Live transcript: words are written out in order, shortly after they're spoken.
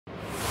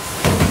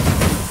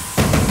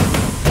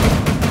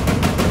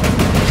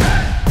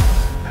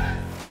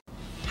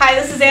Hi,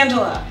 this is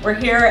Angela. We're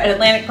here at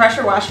Atlantic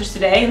Pressure Washers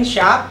today in the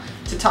shop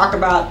to talk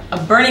about a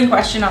burning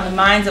question on the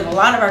minds of a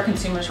lot of our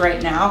consumers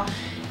right now,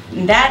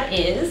 and that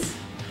is,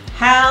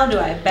 how do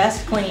I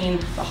best clean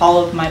the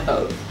hull of my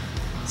boat?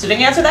 So to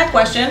answer that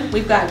question,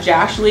 we've got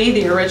Josh Lee,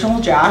 the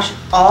original Josh,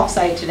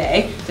 off-site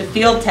today to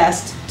field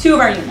test two of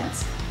our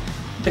units.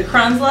 The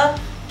Kranzle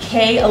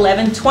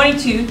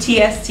K1122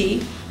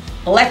 TST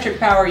electric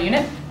power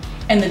unit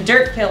and the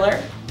Dirt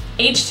Killer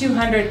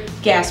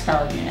H200 gas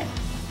powered unit.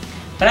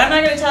 But I'm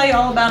not going to tell you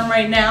all about them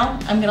right now.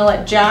 I'm going to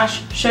let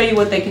Josh show you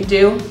what they can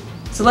do.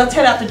 So let's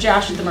head out to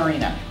Josh at the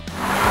marina.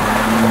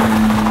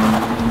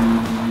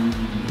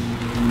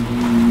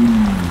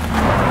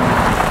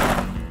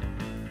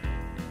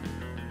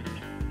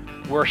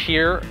 We're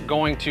here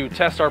going to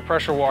test our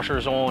pressure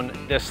washers on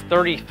this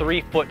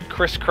 33-foot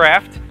Chris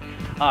Craft.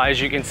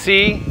 As you can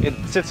see, it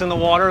sits in the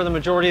water the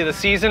majority of the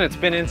season. It's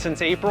been in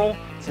since April.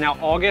 It's now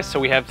August, so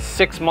we have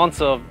 6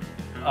 months of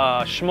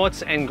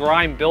schmutz and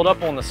grime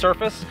buildup on the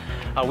surface.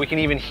 We can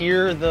even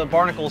hear the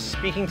barnacles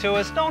speaking to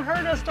us, don't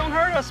hurt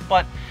us,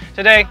 but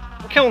today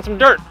we're killing some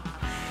dirt.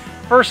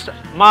 First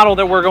model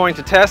that we're going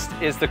to test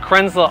is the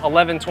Kranzle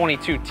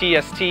 1122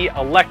 TST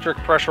electric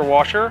pressure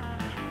washer,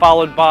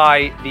 followed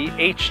by the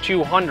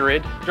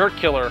H200 Dirt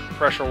Killer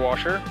pressure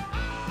washer,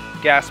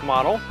 gas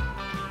model.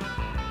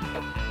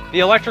 The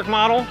electric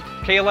model,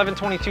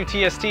 K1122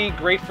 TST,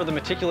 great for the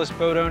meticulous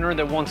boat owner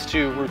that wants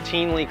to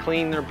routinely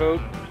clean their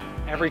boat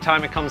every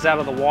time it comes out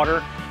of the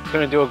water. It's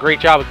going to do a great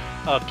job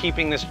of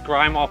keeping this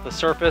grime off the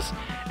surface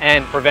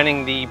and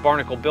preventing the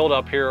barnacle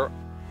buildup here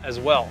as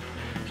well.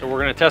 So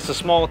we're going to test a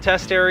small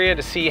test area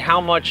to see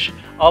how much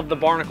of the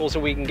barnacles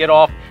that we can get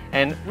off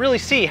and really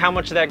see how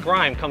much of that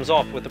grime comes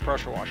off with the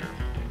pressure washer.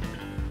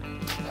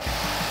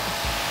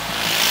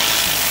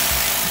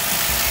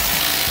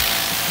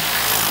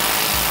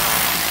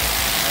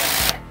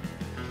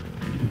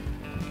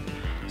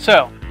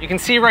 So you can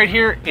see right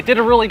here, it did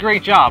a really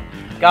great job.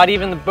 Got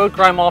even the boat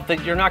grime off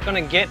that you're not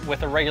going to get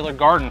with a regular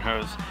garden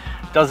hose.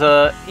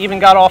 Even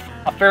got off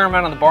a fair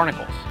amount of the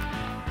barnacles.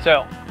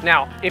 So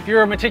now, if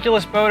you're a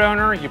meticulous boat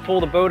owner, you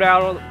pull the boat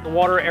out of the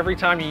water every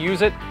time you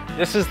use it,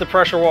 this is the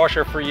pressure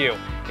washer for you.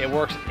 It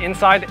works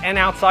inside and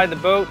outside the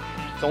boat.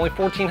 It's only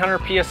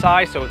 1400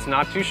 PSI, so it's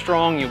not too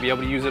strong. You'll be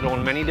able to use it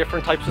on many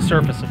different types of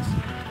surfaces.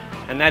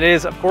 And that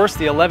is, of course,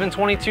 the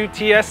 1122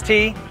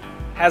 TST.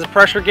 Has a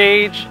pressure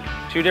gauge,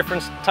 2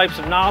 different types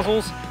of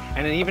nozzles,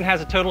 and it even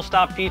has a total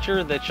stop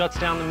feature that shuts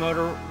down the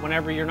motor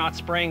whenever you're not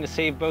spraying to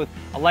save both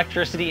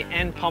electricity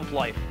and pump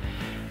life.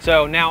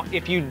 So now,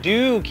 if you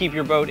do keep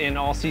your boat in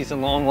all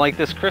season long like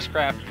this Chris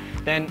Craft,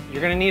 then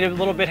you're going to need a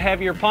little bit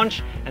heavier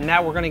punch, and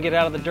that we're going to get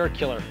out of the Dirt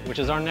Killer, which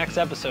is our next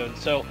episode.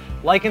 So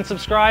like and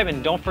subscribe,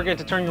 and don't forget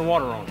to turn your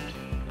water on.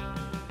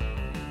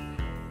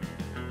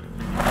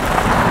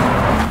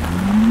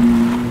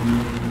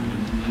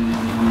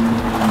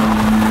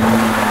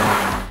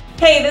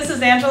 Hey, this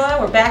is Angela.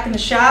 We're back in the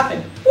shop,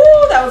 and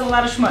woo, that was a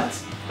lot of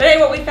schmutz. But hey,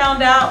 what we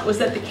found out was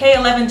that the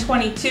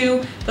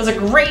K1122 does a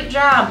great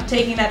job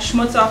taking that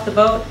schmutz off the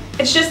boat.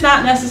 It's just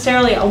not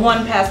necessarily a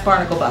one-pass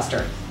barnacle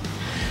buster.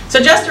 So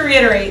just to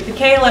reiterate, the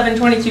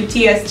K1122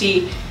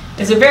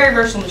 TST is a very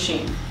versatile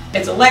machine.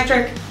 It's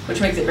electric, which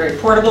makes it very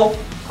portable,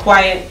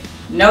 quiet,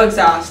 no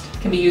exhaust,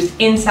 can be used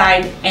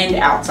inside and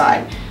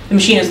outside. The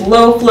machine is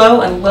low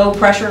flow and low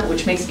pressure,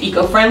 which makes it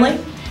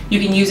eco-friendly. You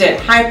can use it at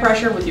high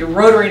pressure with your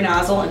rotary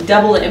nozzle and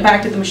double the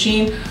impact of the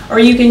machine, or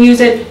you can use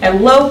it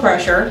at low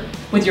pressure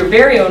with your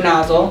Vario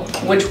nozzle,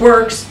 which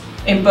works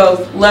in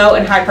both low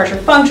and high pressure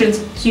functions,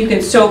 so you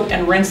can soak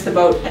and rinse the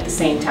boat at the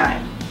same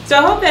time. So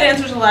I hope that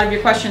answers a lot of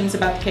your questions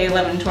about the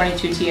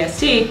K1122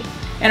 TST.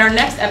 In our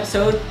next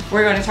episode,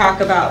 we're going to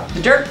talk about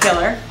the Dirt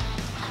Killer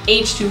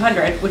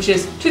H200, which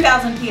is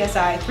 2000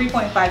 PSI,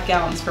 3.5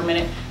 gallons per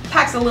minute,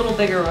 packs a little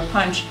bigger of a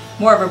punch,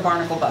 more of a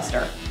barnacle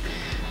buster.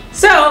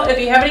 So if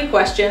you have any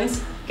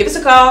questions, give us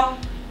a call,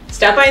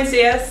 stop by and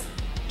see us,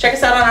 check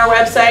us out on our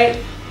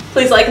website.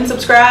 Please like and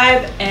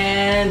subscribe,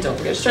 and don't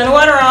forget to turn the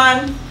water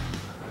on.